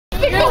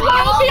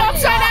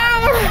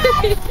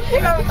Cause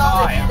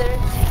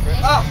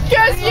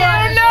you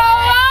know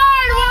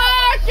I'd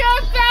walk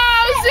 1,000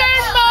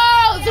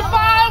 miles if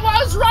I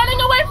was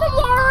running away from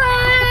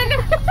Lauren.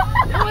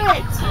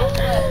 Tonight!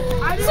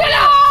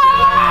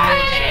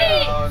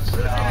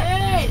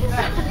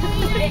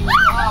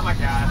 Oh my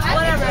God.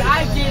 Whatever,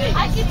 I did it.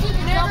 I can do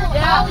double.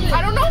 Yeah.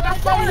 I don't know what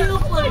that's Can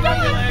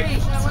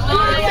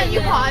you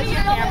pause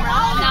your camera?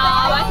 No,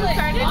 I can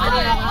turn it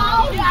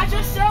on. Yeah, I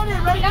just showed it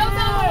right there.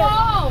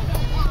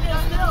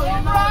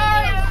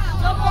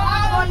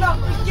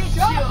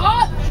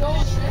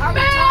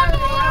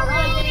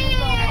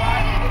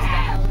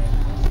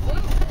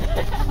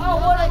 Oh,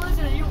 what?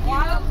 Listen, you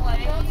want to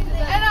play?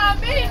 And I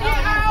need you. I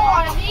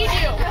need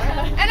you.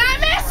 And I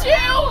miss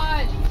you.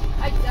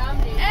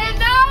 And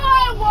now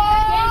I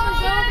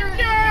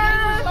wonder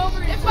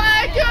if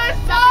I could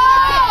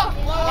fall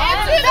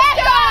into the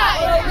sky.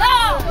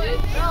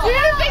 Do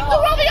you think the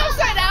world will be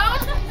upside down?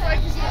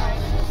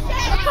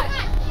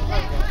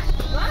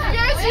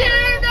 Because you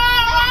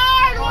know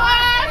I'd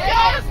walk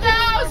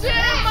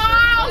 1,000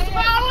 miles if I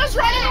was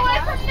running away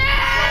from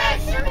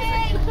this.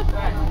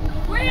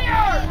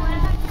 Weird.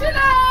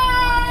 Tonight.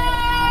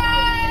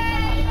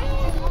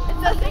 It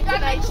doesn't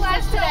make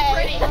class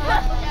today.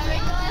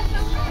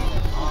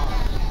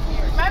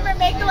 Remember,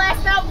 make the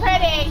last note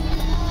pretty.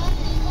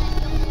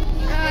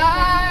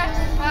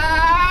 I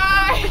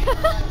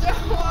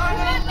don't want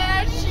to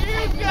let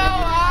you go.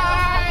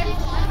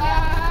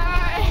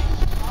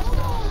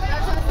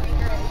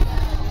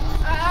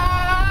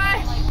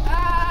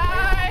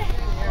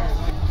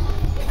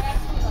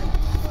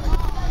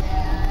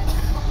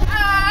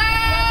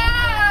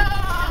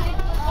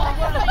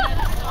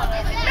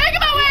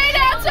 Making my way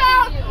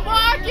downtown,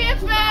 walking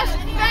fast,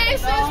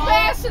 faces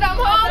fast, and I'm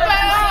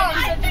homebound.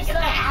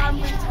 I'm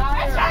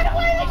trying to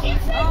wait to keep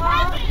things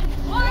happening.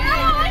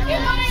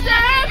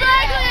 Staring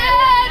back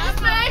ahead,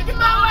 just making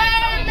my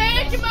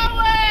way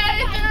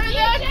through the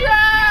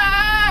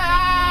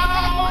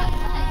crowd.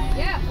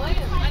 Yeah, play it.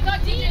 I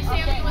thought DJ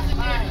Sammy was a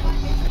good.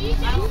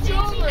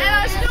 And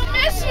I still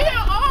miss you.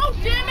 Oh,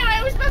 damn it, I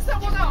always mess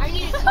that one up.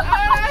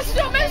 I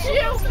still miss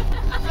you.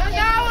 And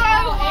now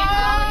I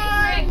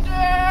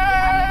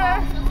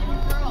wonder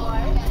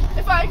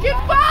if I could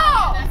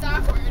fall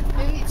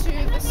into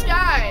the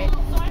sky.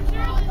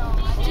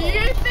 Do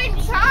you think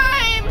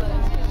time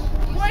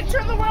would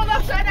turn the world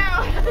upside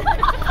down?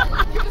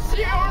 Cause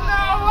you know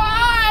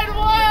I'd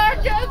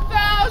walk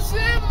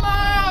 1,000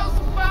 miles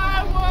if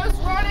I was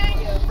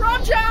running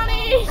from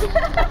Johnny.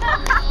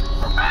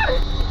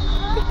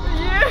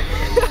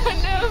 You're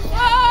gonna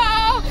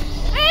fall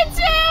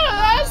into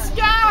the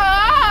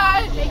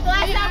sky. Make the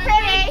last note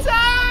pretty.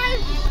 Time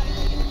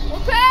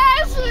will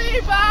pass me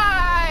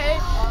by.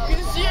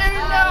 Cause you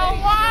know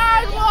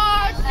I'd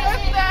walk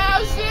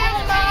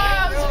 1,000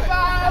 miles if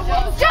I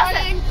was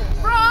running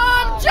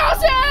from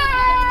Joseph.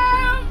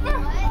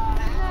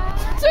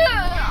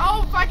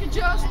 Oh, if I could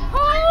just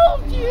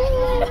hold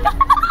you.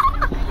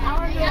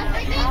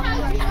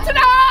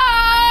 Tonight.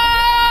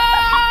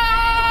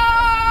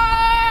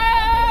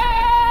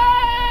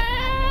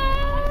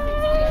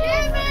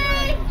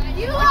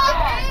 Jimmy, you love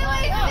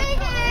Hayley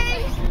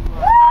singing.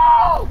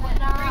 Woo!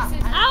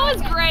 That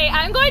was great.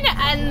 I'm going to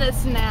end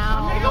this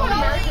now. I'm going to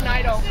American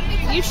Idol.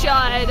 You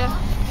should.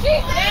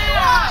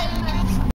 Yeah.